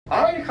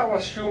I have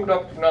assumed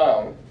up to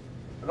now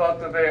that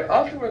the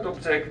ultimate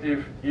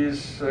objective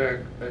is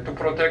to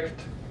protect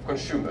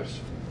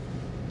consumers.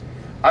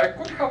 I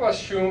could have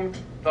assumed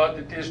that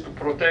it is to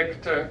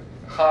protect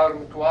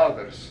harm to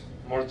others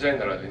more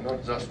generally,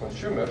 not just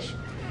consumers,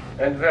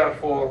 and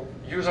therefore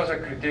use as a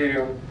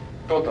criterion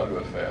total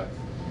welfare.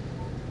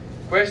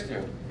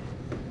 Question,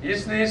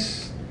 is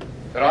this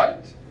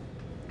right?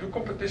 Do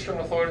competition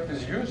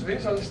authorities use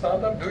this as a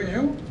standard? Do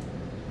you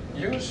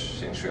use,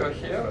 since you are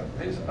here,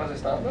 this as a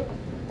standard?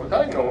 What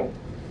I know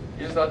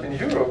is that in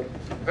Europe,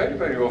 very,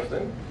 very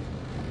often,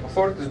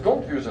 authorities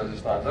don't use as a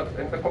standard,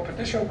 and the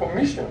Competition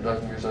Commission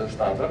doesn't use as a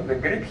standard. The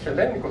Greek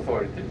Hellenic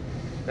Authority,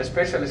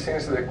 especially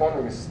since the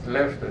economists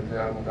left and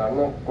there are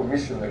no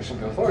commissioners in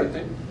the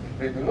authority,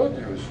 they do not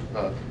use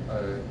that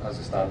as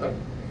a standard.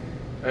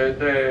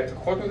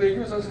 What do they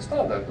use as a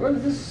standard? Well,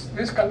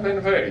 this can then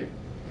vary.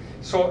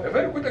 So a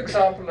very good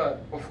example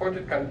of what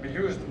it can be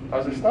used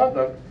as a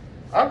standard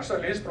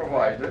actually is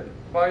provided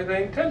by the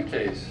Intel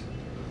case,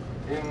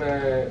 in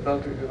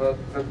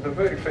the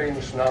very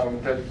famous now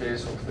Intel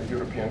case of the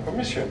European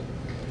Commission.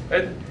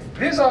 And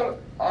these are,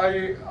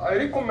 I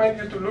recommend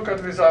you to look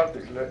at this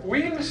article.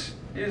 Wills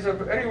is a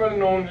very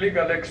well-known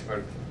legal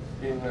expert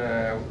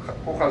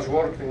who has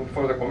worked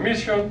for the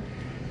Commission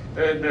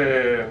and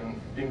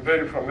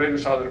from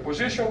various other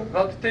positions,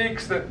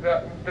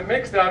 that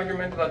makes the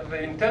argument that the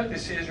Intel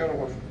decision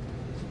was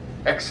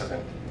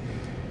excellent.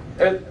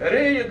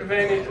 Ray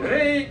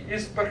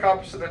is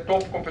perhaps the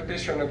top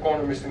competition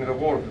economist in the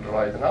world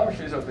right now.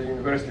 He's at the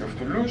University of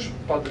Toulouse,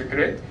 Patrick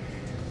Ray.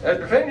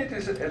 Venit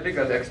is a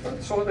legal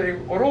expert, so they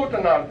wrote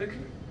an article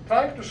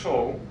trying to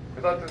show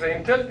that the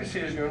Intel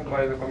decision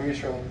by the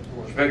Commission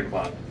was very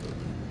bad.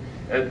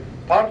 And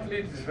partly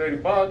it is very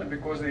bad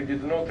because they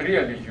did not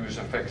really use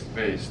a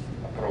effects-based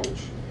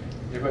approach.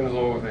 Even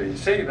though they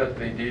say that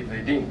they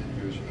didn't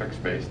use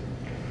effects-based.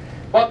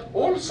 But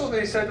also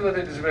they said that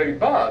it is very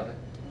bad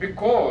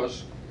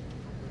because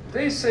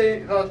they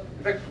say that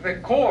the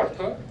court,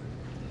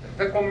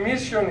 the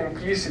Commission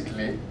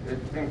implicitly,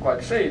 it didn't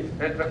quite say it,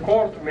 and the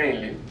court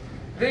mainly,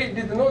 they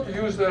did not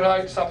use the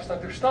right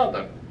substantive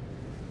standard.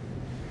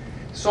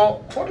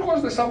 So what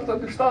was the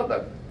substantive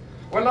standard?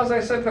 Well, as I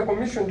said, the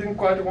Commission didn't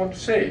quite want to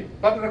say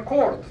it, but the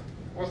court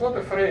was not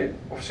afraid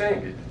of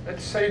saying it. It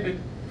said it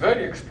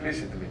very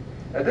explicitly,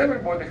 and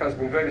everybody has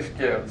been very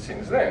scared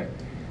since then,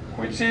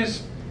 which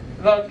is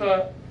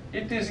that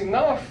it is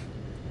enough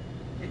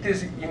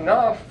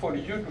for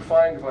you to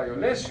find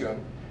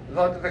violation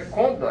that the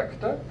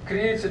conduct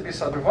creates a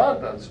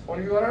disadvantage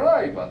on your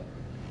arrival.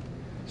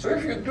 So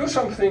if you do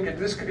something and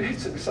this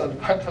creates a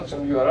disadvantage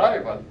on your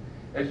arrival,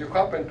 and you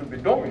happen to be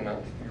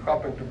dominant, you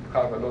happen to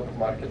have a lot of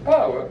market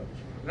power,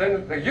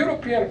 then the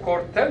European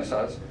Court tells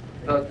us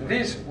that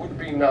this would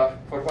be enough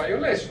for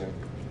violation.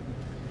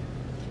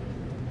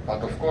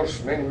 But of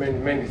course,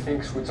 many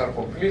things which are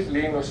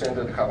completely innocent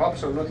and have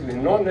absolutely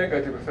no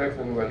negative effect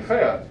on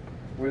welfare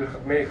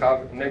may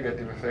have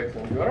negative effect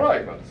on your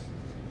arrivals.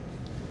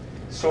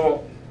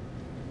 So,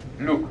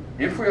 look,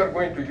 if we are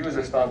going to use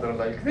a standard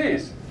like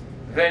this,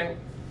 then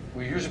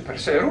we use a per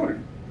se rule.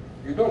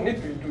 You don't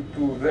need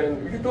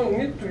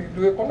to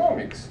do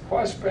economics.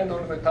 Why spend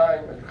all the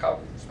time and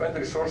spend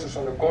resources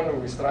on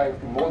economists trying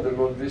to model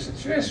all this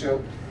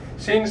situation,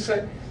 since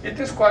it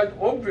is quite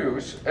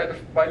obvious, and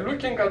by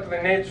looking at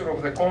the nature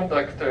of the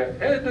conduct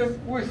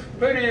and with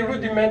very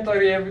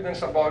rudimentary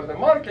evidence about the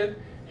market,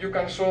 you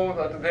can show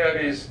that there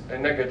is a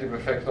negative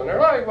effect on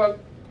arrival,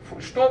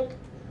 full stop,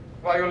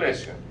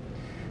 violation.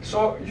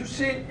 So you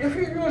see, if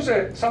you use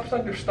a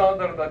substantive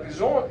standard that is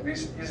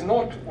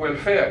not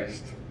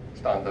welfareist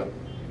standard,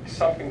 it's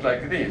something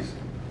like this,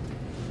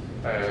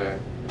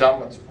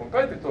 damage to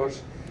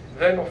competitors,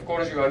 then of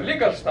course your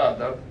legal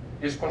standard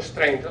is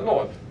constrained a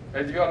lot,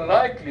 and you are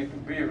likely to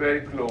be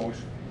very close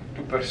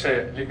to per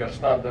se legal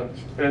standards,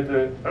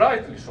 and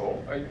rightly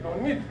so, and you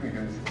don't need to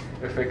use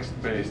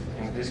effects-based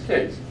in this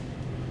case.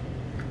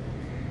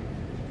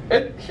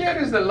 And here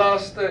is the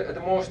last,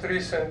 the most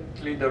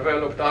recently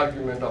developed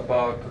argument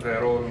about the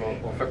role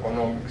of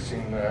economics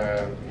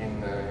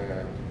in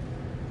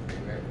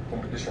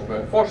competition law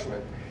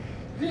enforcement.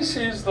 This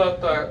is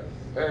that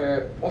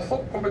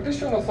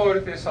competition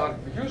authorities are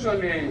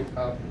usually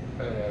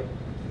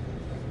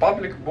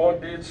public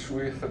bodies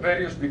with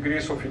various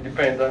degrees of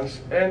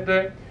independence, and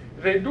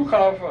they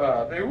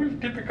will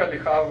typically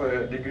have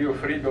a degree of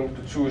freedom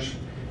to choose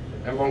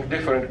among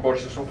different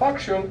courses of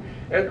action,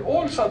 and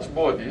all such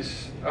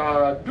bodies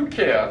do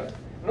care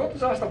not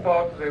just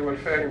about the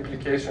welfare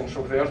implications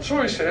of their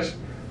choices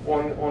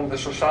on the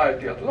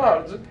society at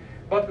large,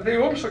 but they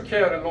also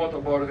care a lot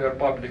about their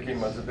public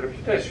image and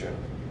reputation,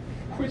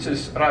 which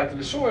is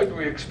rightly so, and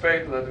we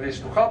expect that this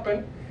to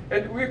happen,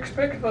 and we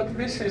expect that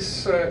this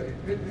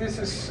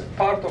is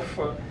part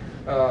of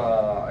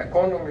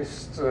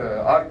economists'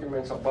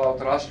 arguments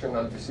about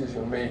rational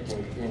decision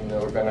making in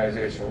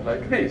organizations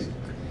like this.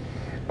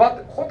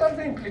 But what are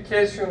the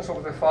implications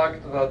of the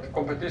fact that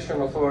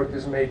competition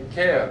authorities may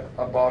care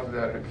about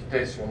their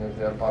reputation and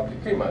their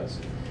public image?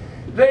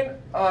 Then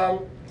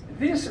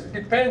this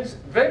depends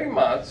very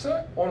much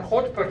on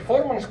what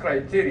performance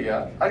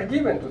criteria are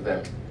given to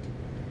them.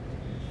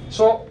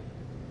 So,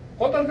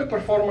 what are the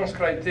performance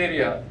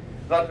criteria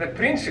that the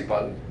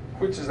principal,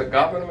 which is the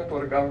government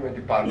or government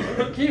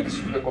department, gives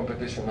to the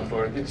competition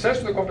authority? It says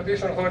to the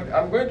competition authority,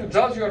 I'm going to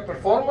judge your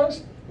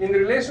performance in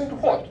relation to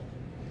what?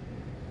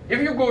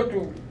 If you go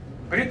to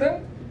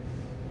Britain,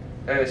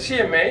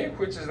 CMA,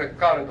 which is the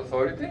current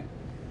authority,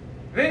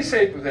 they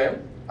say to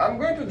them, I'm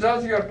going to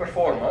judge your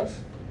performance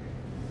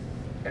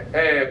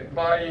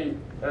by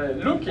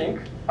looking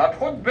at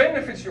what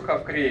benefits you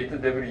have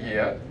created every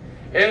year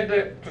and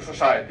to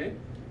society.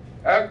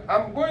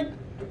 I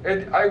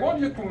want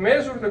you to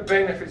measure the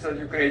benefits that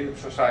you created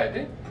to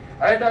society,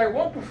 and I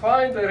want to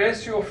find a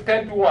ratio of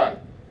 10 to 1.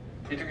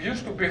 It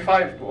used to be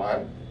 5 to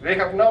 1. They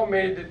have now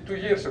made it 2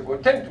 years ago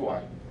 10 to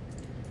 1.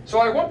 So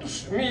I want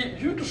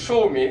you to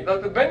show me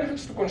that the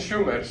benefits to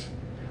consumers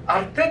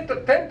are 10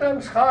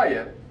 times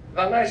higher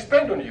than I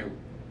spend on you.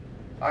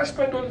 I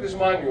spend all this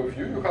money of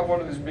you, you have all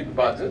this big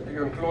budget,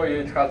 you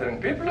employ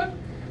 800 people,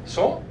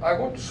 so I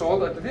want to show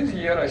that this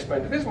year I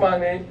spent this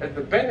money and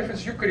the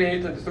benefits you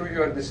created through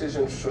your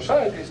decisions to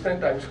society is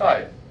 10 times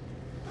higher.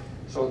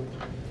 So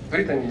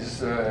Britain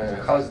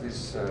has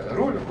this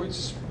rule which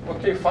is,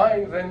 okay,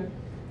 fine, then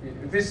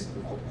this,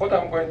 what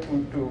I'm going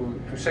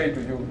to say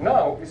to you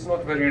now is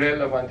not very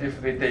relevant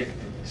if they take it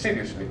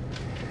seriously.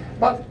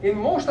 But in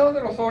most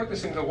other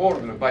authorities in the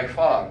world, by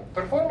far,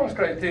 performance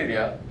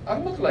criteria are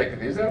not like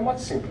this. They are much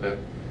simpler.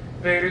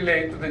 They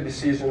relate to the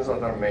decisions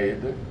that are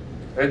made,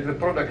 and the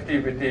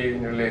productivity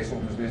in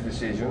relation to these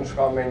decisions,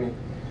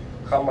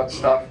 how much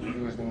staff you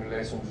used in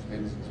relation to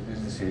these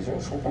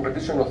decisions. So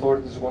competition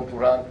authorities want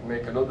to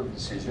make a lot of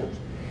decisions.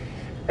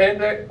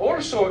 And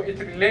also it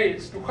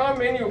relates to how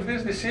many of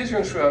these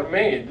decisions were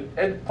made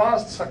and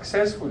passed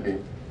successfully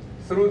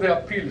through the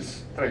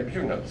appeals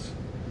tribunals.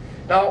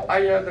 Now,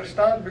 I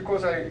understand,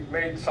 because I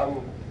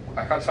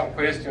had some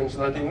questions,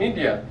 that in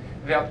India,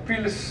 the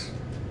appeals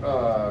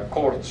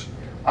courts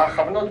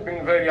have not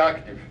been very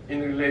active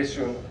in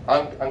relation,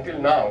 until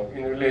now,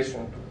 in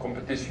relation to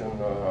competition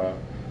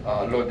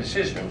law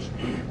decisions.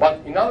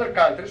 But in other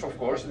countries, of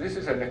course, this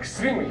is an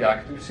extremely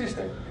active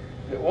system.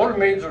 All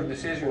major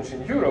decisions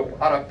in Europe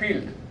are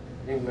appealed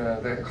in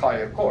the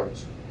higher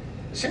courts.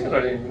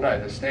 Similarly, in the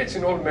United States,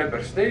 in all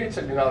member states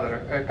and in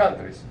other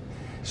countries.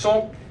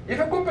 So, if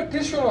a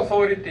competition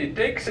authority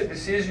takes a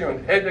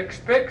decision and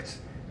expects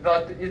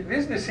that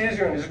this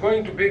decision is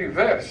going to be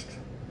reversed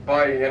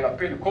by an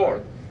appeal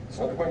court, it's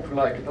not going to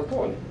like it at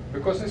all,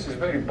 because this is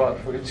very bad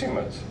for its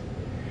image.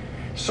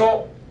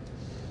 So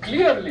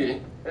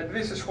clearly, and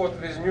this is what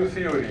this new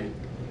theory,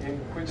 in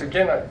which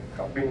again I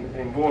have been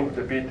involved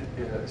a bit,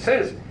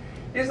 says,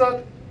 is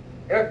that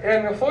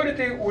an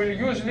authority will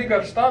use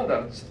legal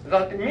standards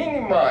that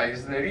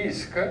minimize the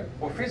risk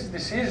of its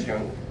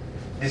decisions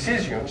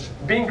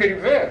being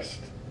reversed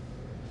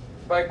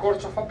by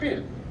courts of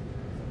appeal.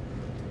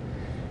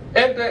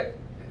 And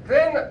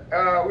then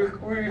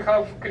we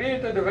have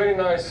created a very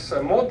nice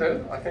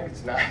model, I think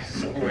it's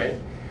nice anyway,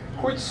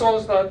 which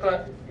shows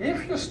that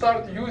if you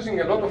start using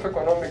a lot of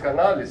economic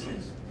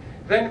analysis,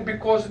 then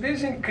because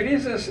this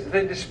increases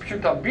the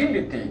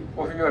disputability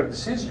of your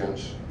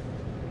decisions,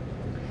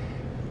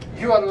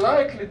 you are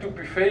likely to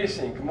be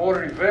facing more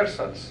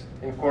reversals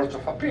in courts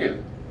of appeal.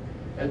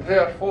 And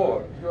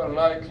therefore, you are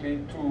likely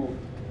to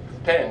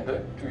tend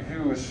to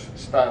use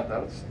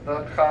standards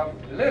that have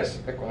less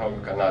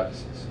economic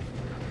analysis.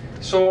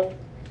 So,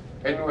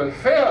 a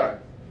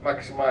welfare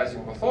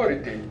maximizing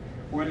authority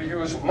will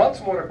use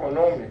much more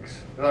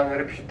economics than a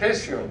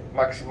reputation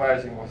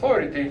maximizing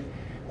authority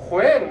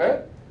when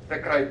the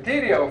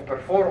criteria of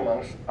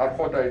performance are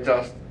what I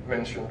just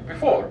mentioned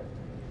before.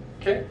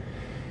 Okay?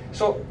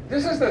 So,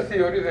 this is the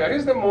theory. There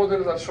is the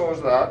model that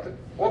shows that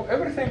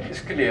everything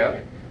is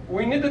clear.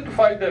 We needed to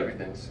find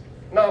evidence.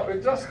 Now,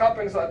 it just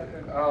happens that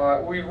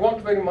we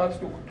want very much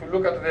to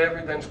look at the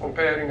evidence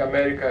comparing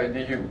America and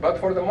the EU. But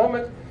for the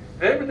moment,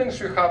 the evidence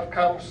you have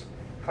comes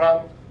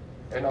from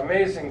an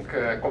amazing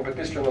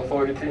competition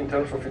authority in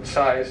terms of its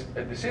size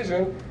and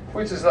decision,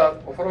 which is that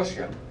of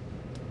Russia.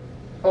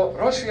 So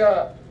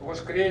Russia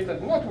was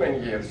created not many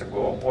years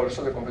ago,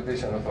 also the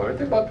competition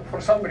authority, but for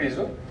some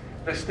reason,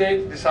 the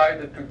state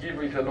decided to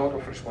give it a lot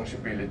of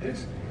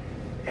responsibilities.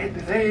 And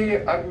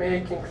they are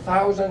making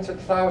thousands and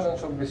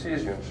thousands of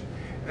decisions.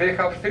 They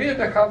have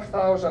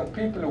 3,500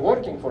 people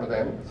working for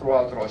them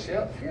throughout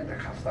Russia.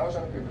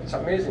 3,500 people, it's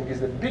amazing. It's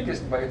the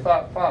biggest by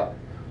far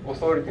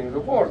authority in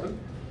the world.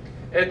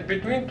 And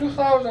between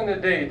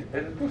 2008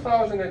 and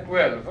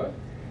 2012,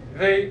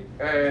 they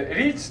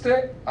reached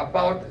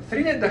about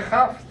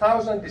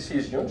 3,500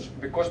 decisions,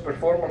 because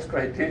performance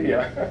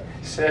criteria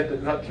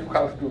said that you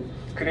have to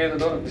create a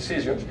lot of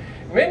decisions,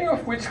 many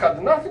of which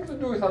had nothing to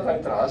do with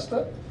antitrust.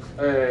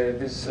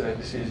 These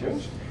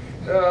decisions.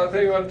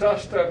 They were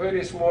just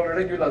very small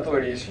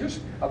regulatory issues.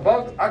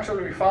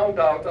 Actually, we found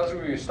out as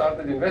we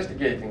started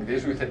investigating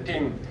this with a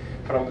team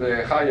from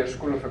the Higher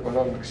School of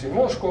Economics in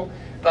Moscow,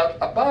 that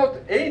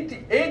about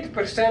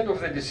 88% of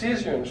the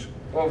decisions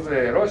of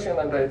the Russian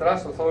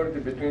antitrust authority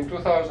between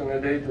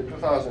 2008 and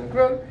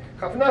 2012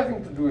 have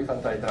nothing to do with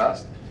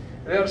antitrust.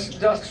 They are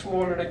just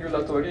small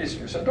regulatory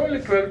issues, and only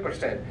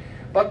 12%.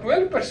 But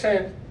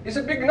 12% is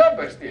a big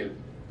number still,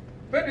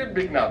 very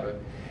big number.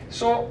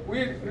 So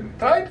we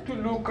tried to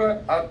look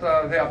at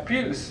the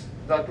appeals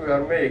that we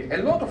are making. A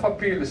lot of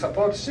appeals,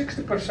 about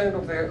 60%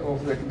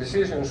 of the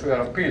decisions were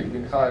appealed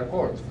in higher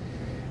courts.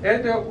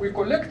 And we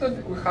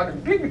had a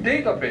big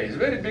database,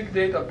 very big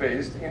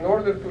database, in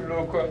order to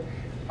look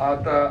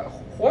at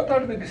what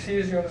are the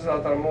decisions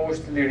that are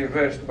mostly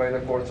reversed by the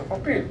courts of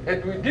appeal.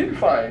 And we did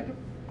find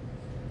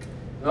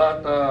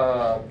that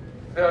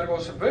there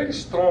was very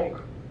strong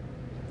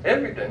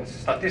evidence,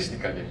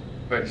 statistically,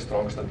 very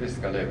strong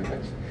statistical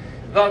evidence,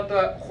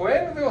 that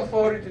when the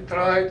authority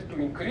tried to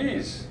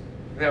increase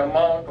the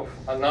amount of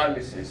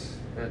analysis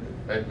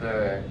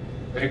and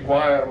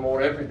require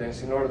more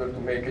evidence in order to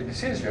make a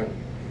decision,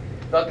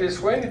 that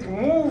is, when it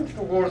moved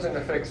towards an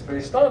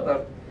effects-based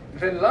standard,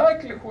 the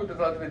likelihood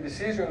that the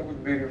decision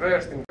would be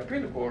reversed in the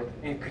appeal court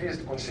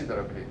increased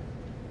considerably.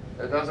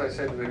 And as I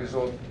said, the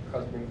result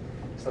has been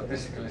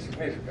statistically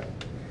significant.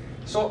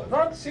 So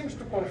that seems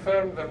to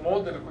confirm the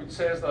model which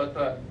says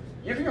that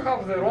if you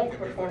have the wrong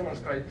performance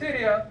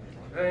criteria,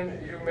 then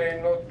you may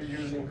not be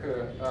using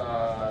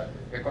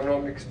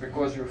economics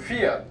because you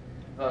fear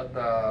that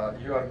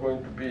your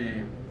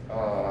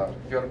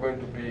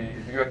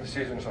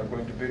decisions are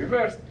going to be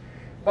reversed.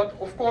 But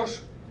of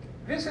course,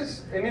 this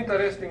is an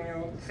interesting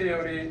new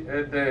theory,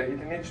 and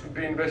it needs to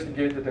be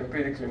investigated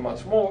empirically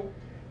much more.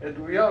 And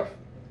we are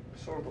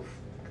sort of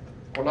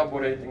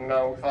collaborating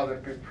now with other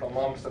people from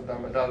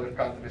Amsterdam and other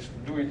countries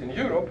to do it in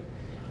Europe,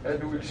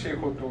 and we will see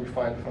what we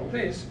find from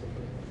this.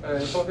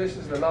 So this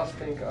is the last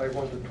thing I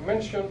wanted to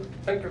mention.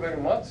 Thank you very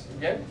much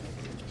again.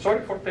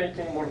 Sorry for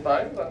taking more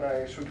time than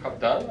I should have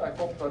done. I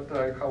hope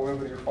that,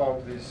 however, you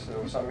found this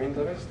of some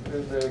interest.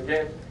 And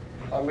again,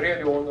 I'm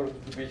really honored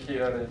to be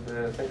here, and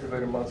thank you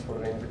very much for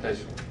the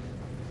invitation.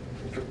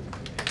 Thank you.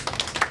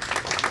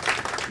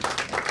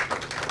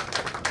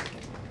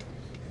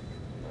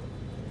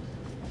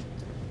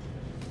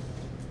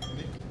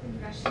 In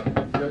Russia,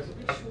 yes.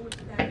 it showed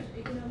that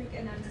economic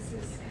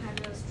analysis had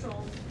a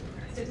strong,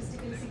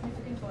 statistically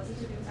significant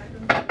positive impact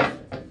on the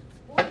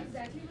What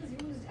exactly was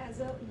used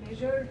as a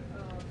measure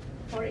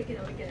for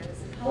economic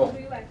analysis? How do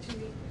you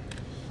actually?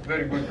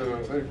 Very good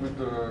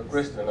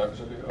question,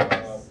 actually.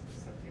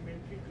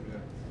 Supplementary to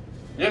that.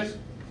 Yes?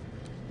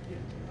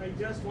 I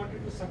just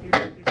wanted to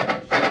supplement this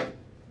question.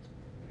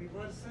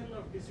 Reversal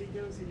of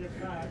decisions is a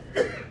fact,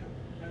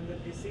 and the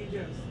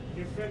decisions,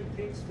 different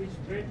things which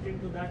went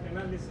into that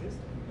analysis,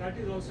 that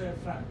is also a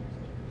fact.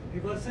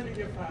 Reversal is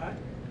a fact,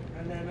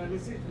 and the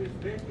analysis which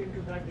went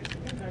into that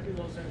decision, that is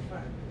also a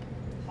fact.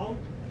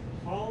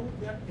 How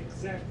the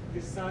exact,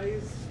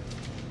 precise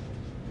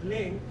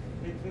link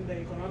between the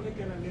economic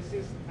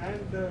analysis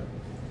and the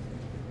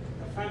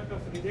fact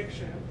of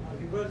rejection or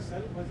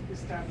reversal was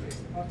established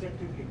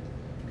objectively?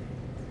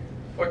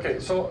 Okay,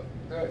 so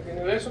in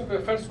relation to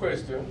the first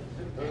question,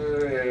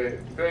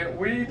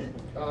 we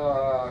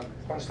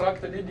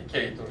constructed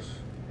indicators.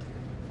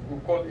 We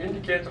call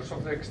indicators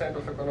of the extent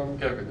of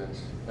economic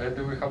evidence. And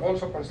we have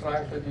also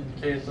constructed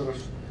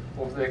indicators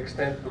of the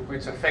extent to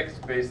which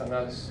effects-based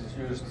analysis is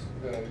used.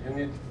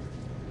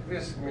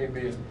 This may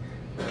be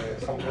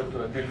somewhat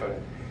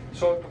different.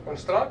 So to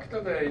construct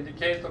the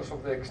indicators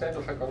of the extent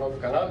of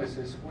economic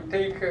analysis, we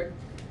take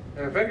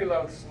a very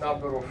large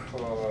number of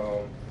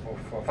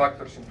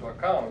factors into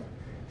account,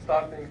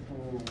 starting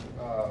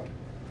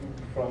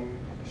from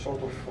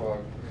sort of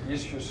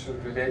issues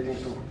relating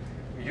to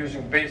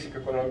using basic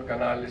economic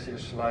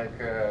analysis like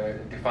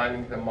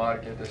defining the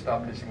market,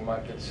 establishing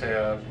market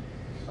share,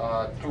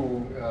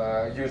 to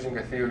using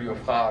a theory of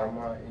harm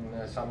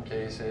in some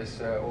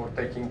cases, or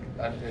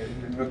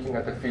looking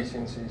at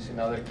efficiencies in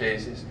other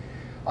cases,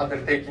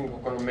 undertaking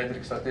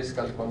econometric,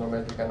 statistical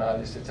econometric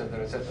analysis,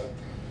 etc., etc.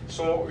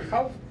 So we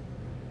have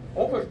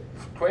over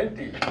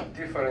 20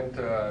 different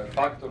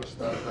factors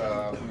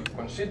that we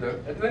consider,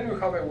 and then we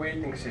have a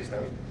weighting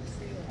system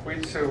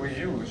which we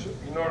use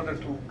in order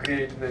to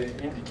create the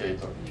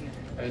indicator.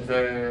 And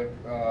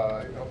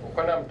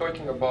when I'm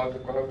talking about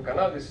economic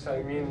analysis,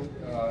 I mean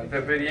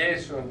the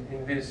variation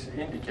in this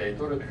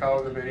indicator and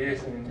how the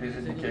variation in this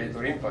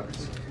indicator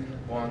impacts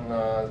on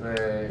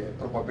the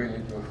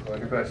probability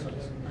of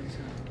reversals.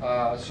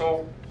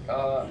 So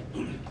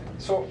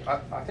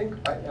I think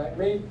I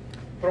may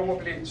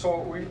probably,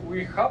 so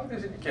we have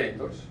these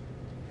indicators.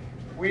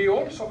 We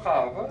also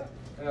have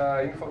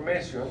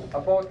information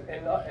about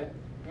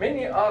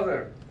many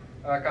other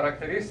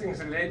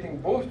characteristics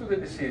relating both to the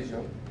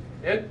decision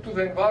and to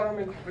the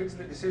environment in which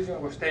the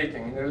decision was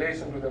taken in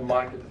relation to the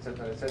market,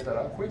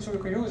 etc., which we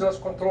could use as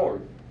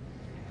control.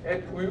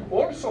 And we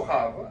also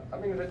have, I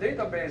mean, the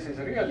database is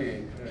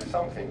really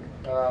something.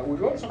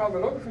 We also have a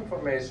lot of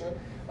information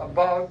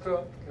about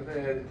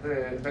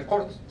the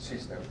court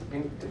system,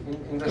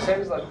 in the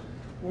sense that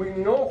we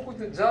know who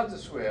the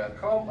judges were,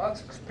 how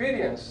much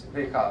experience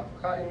they have,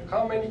 in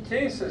how many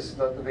cases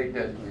that they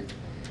dealt with.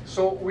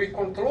 So we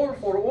control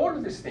for all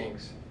these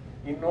things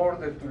in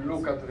order to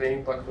look at the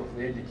impact of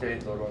the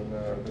indicator on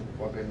the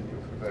probability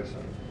of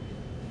reversal.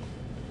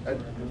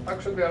 And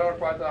actually there are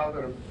quite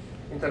other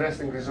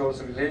interesting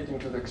results relating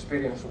to the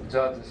experience of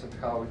judges and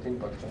how it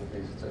impacts on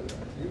this, etc.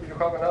 You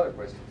have another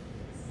question?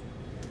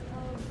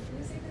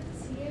 You say that the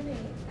CMA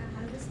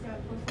has this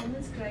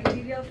performance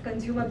criteria of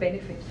consumer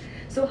benefit.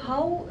 So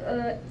how...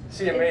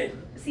 CMA?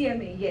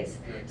 CMA, yes.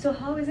 Yeah. So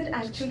how is it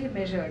actually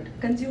measured?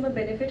 Consumer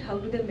benefit, how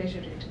do they measure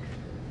it?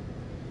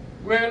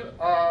 Well,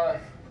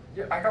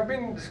 yeah, I have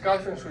been in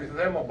discussions with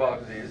them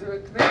about this.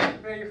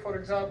 They for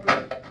example,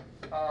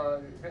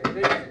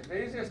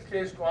 the easiest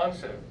case to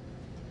answer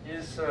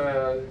is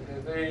to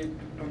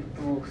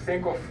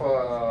think of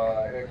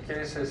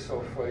cases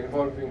of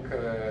involving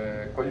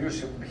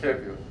collusive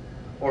behavior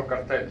or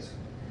cartels.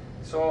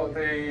 So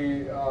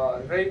they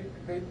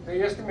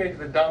estimate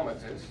the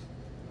damages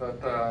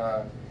that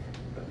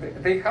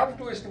they have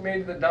to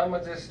estimate the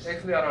damages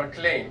if there are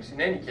claims in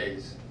any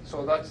case.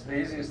 So that's the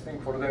easiest thing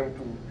for them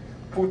to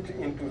put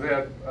into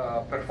their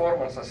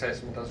performance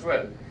assessment as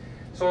well.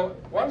 So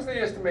once they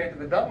estimate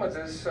the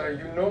damages,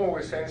 you know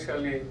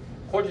essentially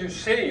what you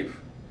save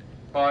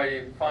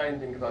by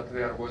finding that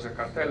there was a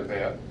cartel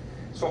there.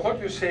 So what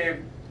you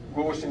save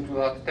goes into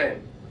that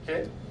 10,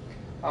 okay?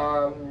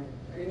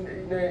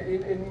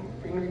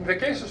 In the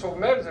cases of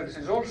mergers,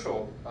 it's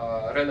also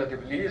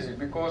relatively easy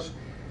because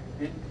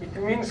it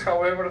means,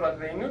 however, that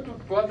they need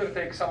to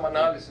undertake some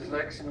analysis,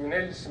 like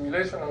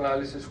simulation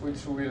analysis,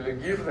 which will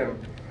give them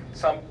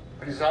some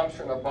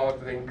presumption about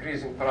the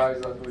increase in price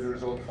that will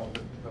result from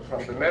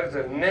the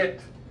merger net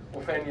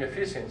of any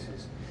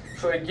efficiencies.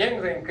 So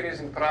again, the increase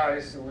in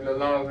price will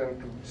allow them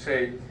to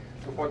say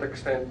to what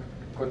extent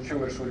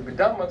consumers will be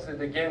damaged,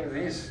 and again,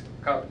 this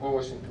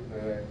goes into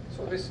the...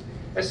 So this,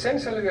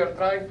 essentially, they are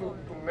trying to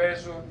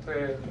measure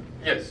the...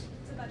 Yes?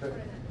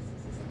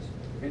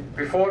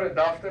 Before and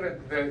after,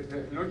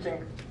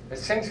 looking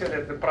essentially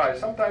at the price.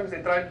 Sometimes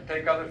they try to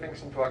take other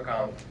things into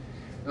account.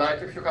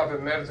 Like if you have a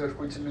merger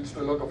which leads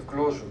to a lot of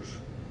closures,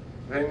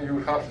 then you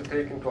have to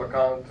take into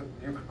account,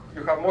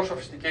 you have more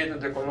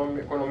sophisticated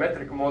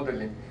econometric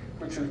modeling,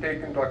 which will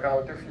take into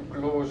account if you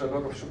close a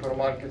lot of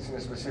supermarkets in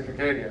a specific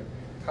area,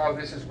 how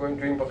this is going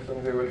to impact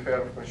on the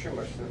welfare of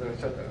consumers,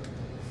 etc.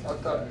 But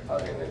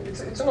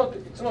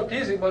it's not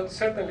easy, but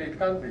certainly it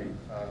can be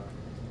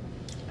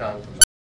done.